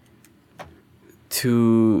that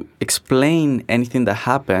to explain anything that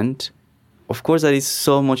happened, of course, that is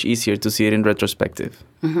so much easier to see it in retrospective.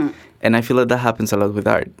 Mm-hmm. And I feel that happens a lot with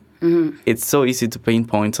art. Mm-hmm. It's so easy to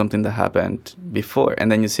pinpoint something that happened before,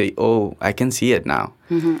 and then you say, oh, I can see it now.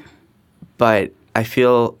 Mm-hmm. But I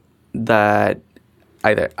feel that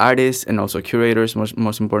either artists and also curators,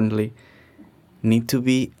 most importantly, need to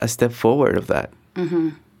be a step forward of that. Mm-hmm.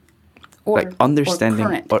 Like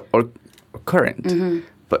understanding or current. Mm-hmm.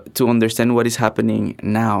 But to understand what is happening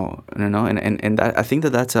now, you know, and that, I think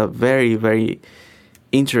that's a very, very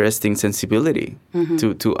interesting sensibility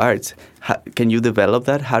to arts. Can you develop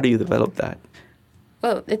that? How do you develop that?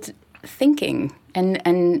 Well, it's thinking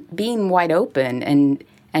and being wide open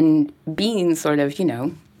and being sort of, you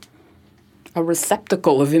know, a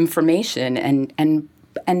receptacle of information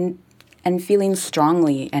and feeling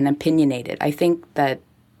strongly and opinionated. I think that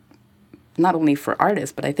not only for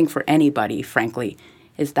artists, but I think for anybody, frankly,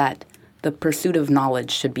 is that the pursuit of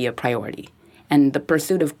knowledge should be a priority. And the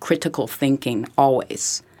pursuit of critical thinking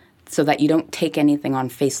always, so that you don't take anything on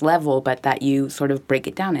face level, but that you sort of break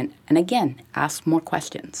it down. And again, ask more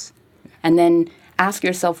questions. And then ask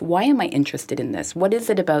yourself, why am I interested in this? What is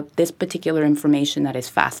it about this particular information that is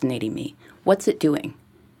fascinating me? What's it doing?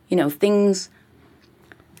 You know, things,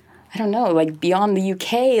 I don't know, like beyond the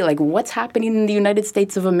UK, like what's happening in the United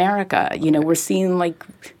States of America? You know, we're seeing like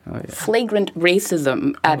flagrant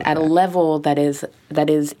racism at a level that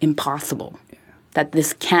is impossible. that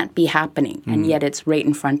this can't be happening, and yet it's right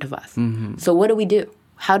in front of us. So what do?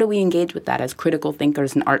 How do we engage with that as critical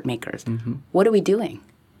thinkers and art makers? What are we doing?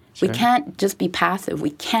 Sure. We can't just be passive.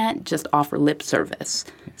 We can't just offer lip service.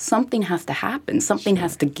 Something has to happen. Something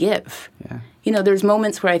has to give. Yeah. You know, there's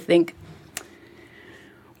moments where I think,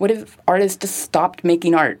 what if artists just stopped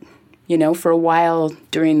making art? You know, for a while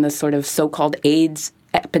during the sort of so-called AIDS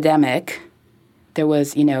epidemic, there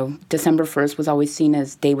was, you know, December 1st was always seen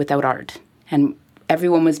as Day Without Art. And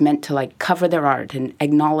everyone was meant to, like, cover their art and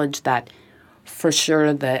acknowledge that, for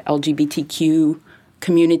sure, the LGBTQ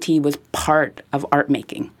community was part of art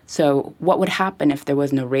making. So what would happen if there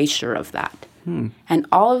was an erasure of that? And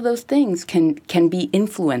all of those things can be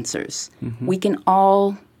influencers. We can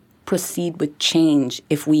all proceed with change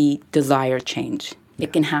if we desire change.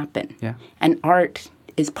 It can happen. Yeah. And art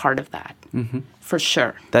is part of that, for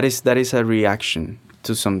sure. That is a reaction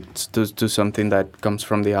to something that comes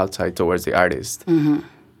from the outside towards the artist.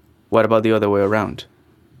 What about the other way around?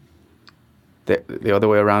 The other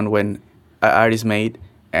way around, when an art is made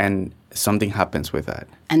and something happens with that.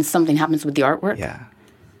 And something happens with the artwork? Yeah.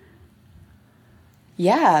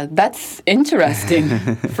 Yeah, that's interesting,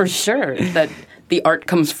 for sure, that the art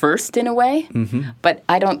comes first in a way, but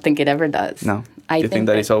I don't think it ever does. No. You think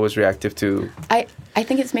that it's always reactive to... I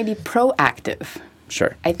think it's maybe proactive.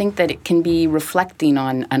 Sure. I think that it can be reflecting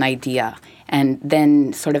on an idea and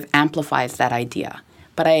then sort of amplifies that idea.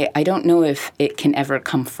 But I don't know if it can ever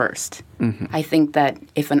come first. I think that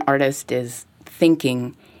if an artist is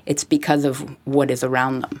thinking, it's because of what is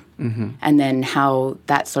around them. And then how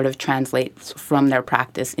that sort of translates from their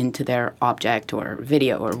practice into their object or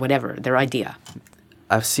video or whatever, their idea.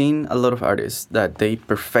 I've seen a lot of artists that they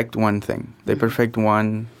perfect one thing. They perfect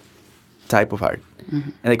one type of art.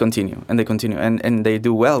 And they continue, and they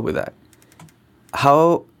do well with that.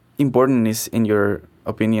 How important is, in your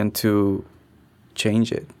opinion, to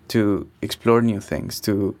change it, to explore new things,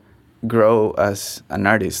 to grow as an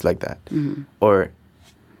artist like that? Or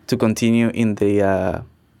to continue in the,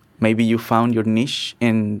 maybe you found your niche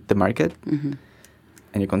in the market, and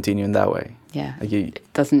you continue in that way? Yeah, like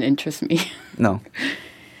it doesn't interest me. No.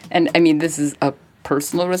 And I mean, this is a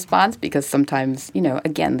personal response because sometimes, you know,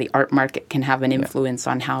 again, the art market can have an influence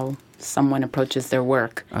on how someone approaches their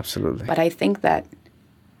work. Absolutely. But I think that,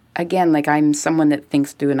 again, like, I'm someone that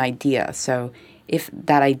thinks through an idea. So if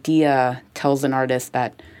that idea tells an artist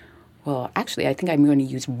that, well, actually, I think I'm going to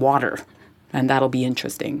use water, and that'll be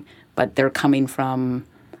interesting, but they're coming from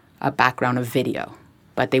a background of video,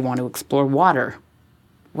 but they want to explore water,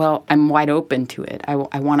 well, I'm wide open to it. I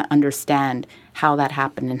want to understand how that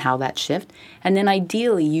happened and how that shift. And then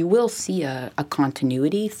ideally, you will see a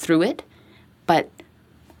continuity through it. But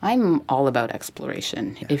I'm all about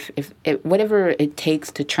exploration. Yeah. If whatever it takes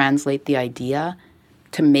to translate the idea,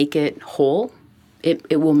 to make it whole,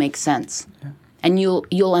 it will make sense. Yeah. And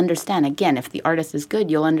you'll understand. Again, if the artist is good,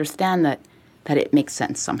 you'll understand that it makes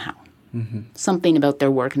sense somehow. Something about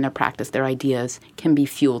their work and their practice, their ideas, can be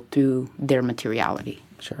fueled through their materiality.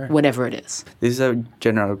 Sure. Whatever it is. This is a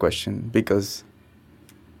general question because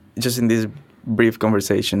just in this brief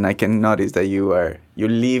conversation, I can notice that you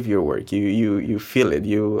live your work. You feel it.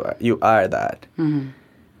 You are that.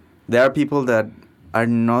 There are people that are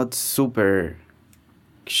not super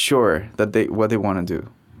sure that what they want to do.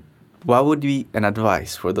 What would be an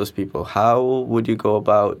advice for those people? How would you go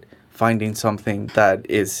about finding something that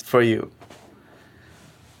is for you?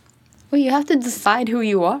 Well, you have to decide who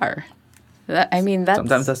you are.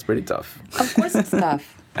 Sometimes that's pretty tough. Of course it's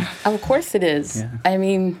tough. Of course it is. Yeah. I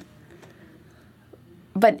mean,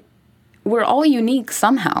 but we're all unique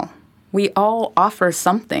somehow. We all offer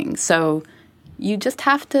something. So you just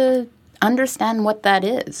have to understand what that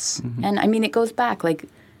is. And I mean, it goes back, like,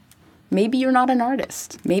 maybe you're not an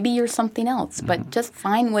artist. Maybe you're something else. But just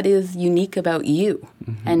find what is unique about you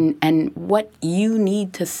and what you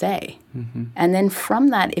need to say. And then from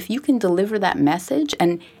that, if you can deliver that message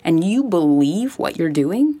and you believe what you're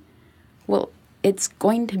doing, well, it's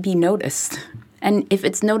going to be noticed. And if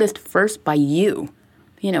it's noticed first by you,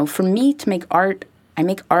 you know, for me to make art, I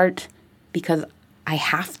make art because I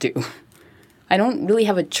have to. I don't really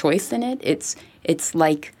have a choice in it. It's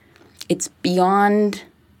like, it's beyond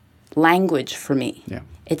language for me. Yeah.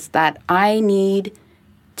 It's that I need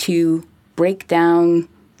to break down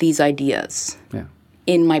these ideas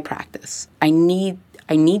in my practice. I need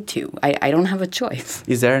to. I don't have a choice.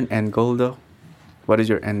 Is there an end goal, though? What is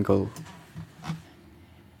your end goal?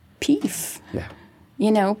 Peace. Yeah.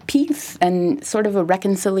 You know, peace and sort of a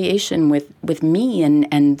reconciliation with me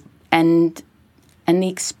and the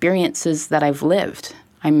experiences that I've lived.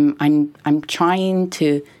 I'm trying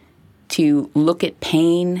to to look at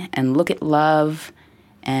pain and look at love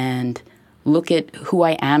and look at who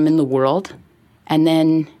I am in the world and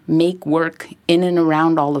then make work in and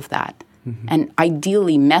around all of that. Mm-hmm. And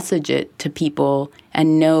ideally message it to people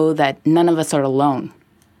and know that none of us are alone,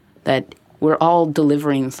 that we're all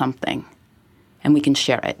delivering something and we can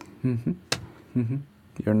share it. Mm-hmm. Mm-hmm.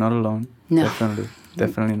 You're not alone. No.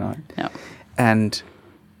 Definitely not. No. And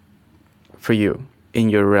for you, in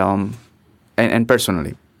your realm, and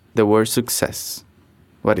personally, the word success,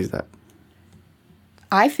 what is that?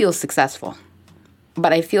 I feel successful,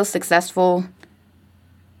 but I feel successful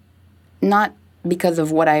not because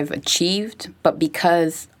of what I've achieved, but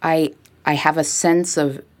because I have a sense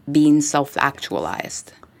of being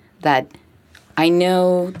self-actualized, that I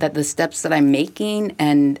know that the steps that I'm making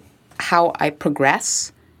and how I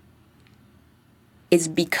progress is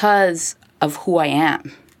because of who I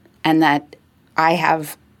am, and that I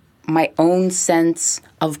have my own sense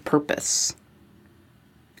of purpose.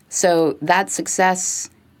 So that success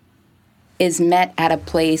is met at a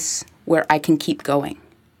place where I can keep going,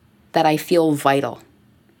 that I feel vital,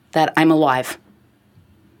 that I'm alive.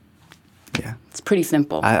 Yeah. It's pretty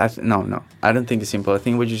simple. No. I don't think it's simple. I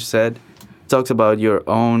think what you said talks about your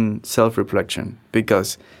own self-reflection,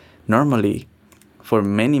 because normally for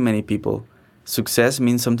many, many people, success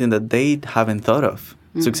means something that they haven't thought of.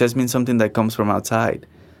 Mm-hmm. Success means something that comes from outside.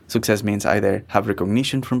 Success means either have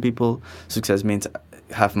recognition from people. Success means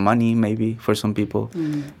have money, maybe, for some people.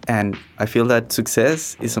 Mm. And I feel that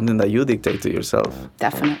success is something that you dictate to yourself.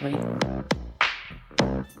 Definitely.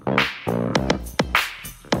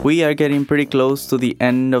 We are getting pretty close to the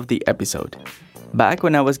end of the episode. Back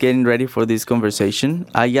when I was getting ready for this conversation,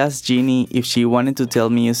 I asked Jeannie if she wanted to tell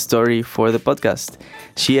me a story for the podcast.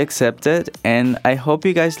 She accepted, and I hope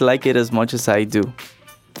you guys like it as much as I do.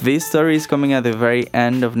 This story is coming at the very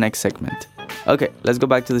end of next segment. Okay, let's go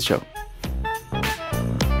back to the show.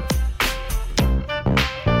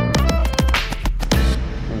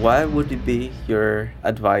 What would it be your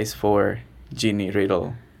advice for Jeannie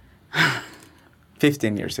Riddle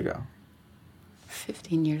 15 years ago?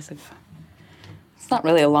 15 years ago. It's not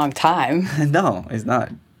really a long time. No, it's not.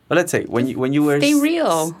 But let's say when you were stay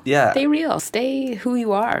real. Yeah. Stay real. Stay who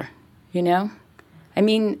you are, you know? I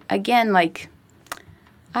mean, again, like,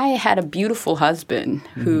 I had a beautiful husband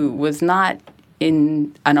who was not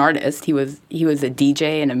an artist. He was a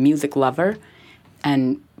DJ and a music lover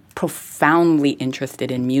and profoundly interested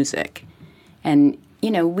in music. And,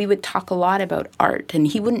 you know, we would talk a lot about art, and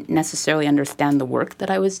he wouldn't necessarily understand the work that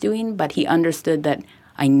I was doing, but he understood that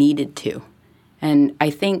I needed to. And I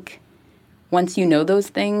think once you know those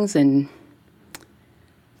things, and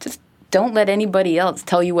just don't let anybody else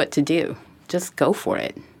tell you what to do. Just go for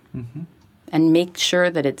it. Mm-hmm. And make sure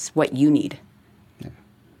that it's what you need. Yeah.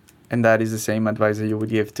 And that is the same advice that you would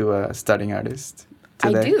give to a starting artist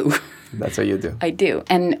today? I do. That's what you do. I do.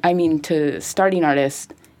 And I mean, to starting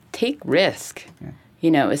artists, take risk. Yeah.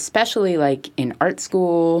 You know, especially like in art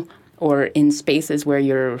school or in spaces where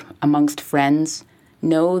you're amongst friends.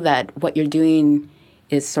 Know that what you're doing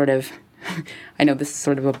is sort of, I know this is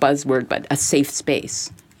sort of a buzzword, but a safe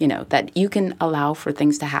space. You know, that you can allow for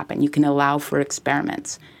things to happen. You can allow for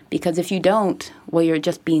experiments. Because if you don't, well, you're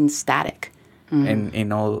just being static. Mm. And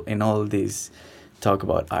in all this talk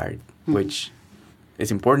about art, which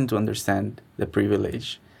is important to understand the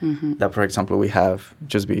privilege that, for example, we have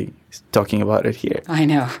just be talking about it here. I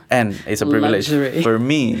know. And it's a privilege for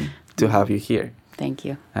me to have you here. Thank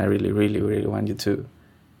you. I really, really, really want you to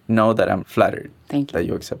know that I'm flattered. Thank you. That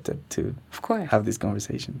you accepted to have this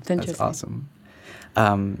conversation. That's awesome.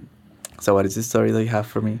 So what is the story that you have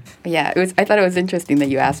for me? Yeah, I thought it was interesting that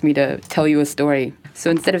you asked me to tell you a story.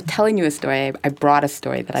 So instead of telling you a story, I brought a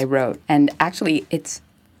story that I wrote. And actually, it's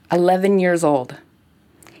 11 years old.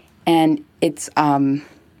 And it's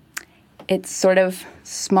sort of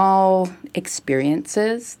small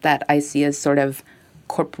experiences that I see as sort of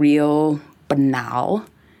corporeal, banal.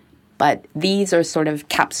 But these are sort of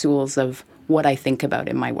capsules of what I think about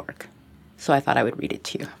in my work. So I thought I would read it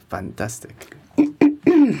to you. Fantastic.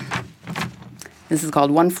 This is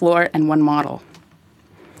called One Floor and One Model.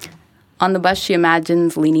 On the bus, she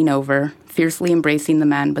imagines leaning over, fiercely embracing the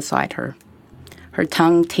man beside her, her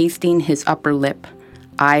tongue tasting his upper lip,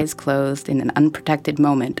 eyes closed in an unprotected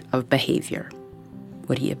moment of behavior.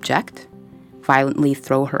 Would he object? Violently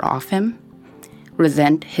throw her off him?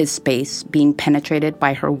 Resent his space being penetrated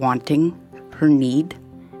by her wanting, her need?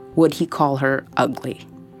 Would he call her ugly?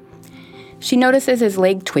 She notices his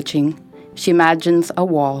leg twitching. She imagines a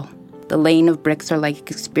wall. The lane of bricks are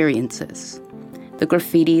like experiences. The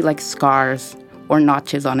graffiti like scars or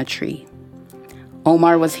notches on a tree.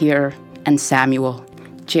 Omar was here, and Samuel,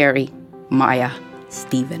 Jerry, Maya,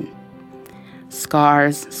 Stephen.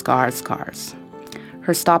 Scars, scars, scars.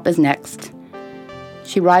 Her stop is next.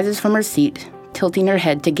 She rises from her seat, tilting her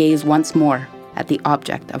head to gaze once more at the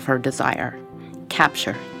object of her desire,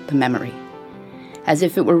 capture the memory. As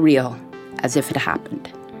if it were real, as if it happened.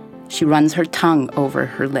 She runs her tongue over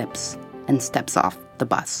her lips and steps off the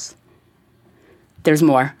bus. There's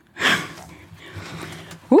more.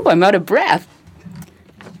 Ooh, I'm out of breath.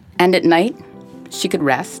 And at night, she could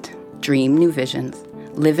rest, dream new visions,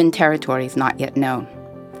 live in territories not yet known.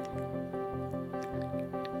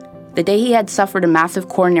 The day he had suffered a massive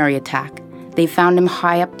coronary attack, they found him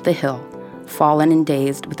high up the hill, fallen and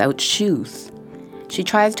dazed without shoes. She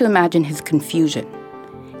tries to imagine his confusion,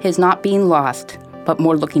 his not being lost, but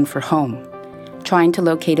more looking for home, trying to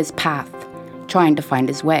locate his path, trying to find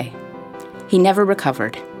his way. He never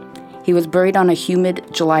recovered. He was buried on a humid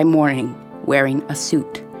July morning, wearing a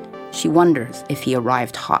suit. She wonders if he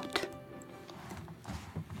arrived hot.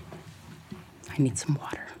 I need some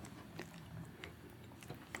water.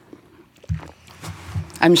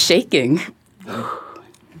 I'm shaking.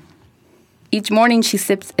 Each morning she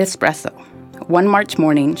sips espresso. One March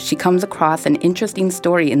morning, she comes across an interesting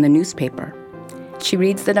story in the newspaper. She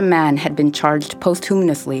reads that a man had been charged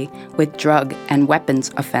posthumously with drug and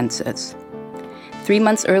weapons offenses. 3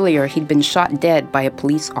 months earlier, he'd been shot dead by a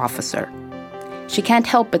police officer. She can't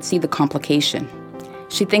help but see the complication.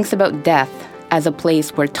 She thinks about death as a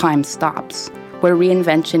place where time stops, where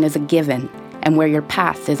reinvention is a given, and where your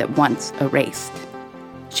past is at once erased.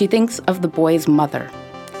 She thinks of the boy's mother.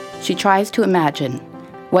 She tries to imagine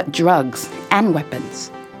what drugs and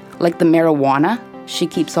weapons, like the marijuana she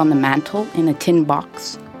keeps on the mantle in a tin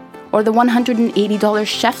box, or the $180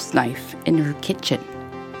 chef's knife in her kitchen.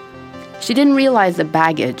 She didn't realize the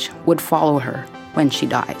baggage would follow her when she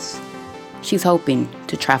dies. She's hoping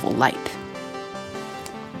to travel light.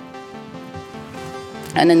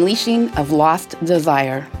 An unleashing of lost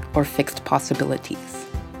desire or fixed possibilities.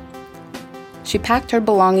 She packed her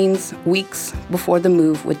belongings weeks before the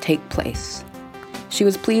move would take place. She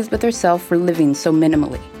was pleased with herself for living so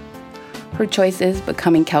minimally. Her choices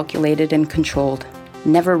becoming calculated and controlled,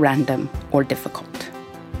 never random or difficult.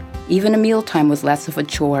 Even a mealtime was less of a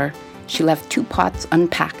chore. She left 2 pots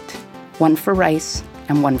unpacked, one for rice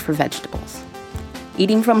and one for vegetables.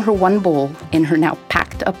 Eating from her one bowl in her now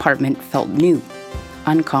packed apartment felt new,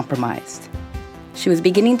 uncompromised. She was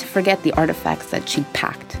beginning to forget the artifacts that she'd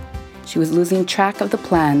packed. She was losing track of the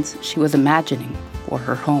plans she was imagining for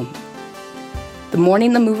her home. The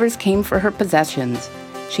morning the movers came for her possessions,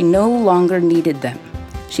 she no longer needed them.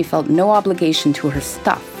 She felt no obligation to her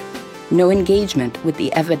stuff, no engagement with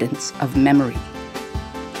the evidence of memory.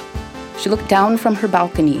 She looked down from her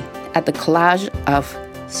balcony at the collage of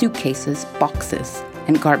suitcases, boxes,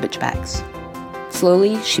 and garbage bags.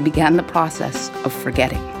 Slowly, she began the process of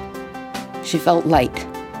forgetting. She felt light.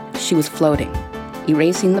 She was floating,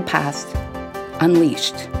 erasing the past,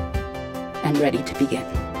 unleashed, and ready to begin.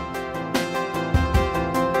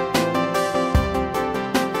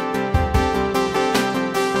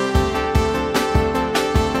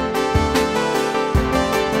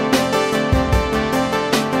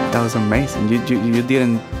 That was amazing. You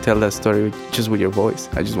didn't tell that story just with your voice.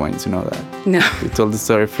 I just want you to know that. No. You told the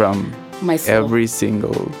story from My soul. every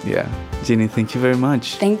single, yeah. Ginny, thank you very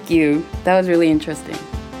much. Thank you. That was really interesting.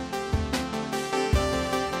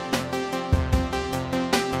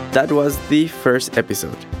 That was the first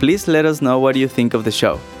episode. Please let us know what you think of the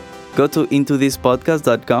show. Go to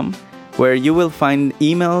intothispodcast.com where you will find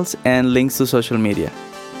emails and links to social media.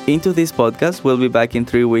 Into This Podcast will be back in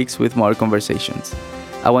 3 weeks with more conversations.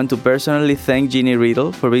 I want to personally thank Ginny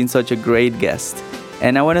Riddle for being such a great guest.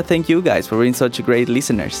 And I want to thank you guys for being such great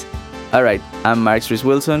listeners. All right, I'm Mark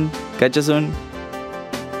Rees-Wilson. Catch you soon.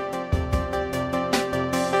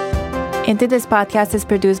 Into This Podcast is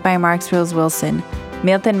produced by Mark Rees-Wilson.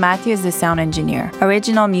 Milton Matthew is the sound engineer.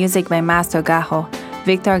 Original music by Master Gajo.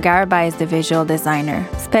 Victor Garba is the visual designer.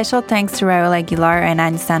 Special thanks to Raul Aguilar and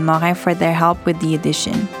Annie Saint-Morin for their help with the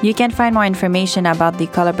edition. You can find more information about the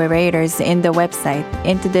collaborators in the website,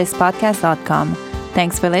 intothispodcast.com.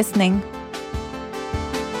 Thanks for listening.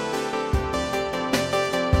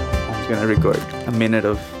 I'm going to record a minute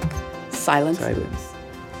of Silence. silence.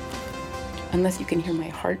 Unless you can hear my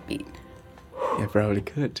heartbeat. Yeah, probably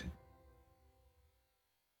could.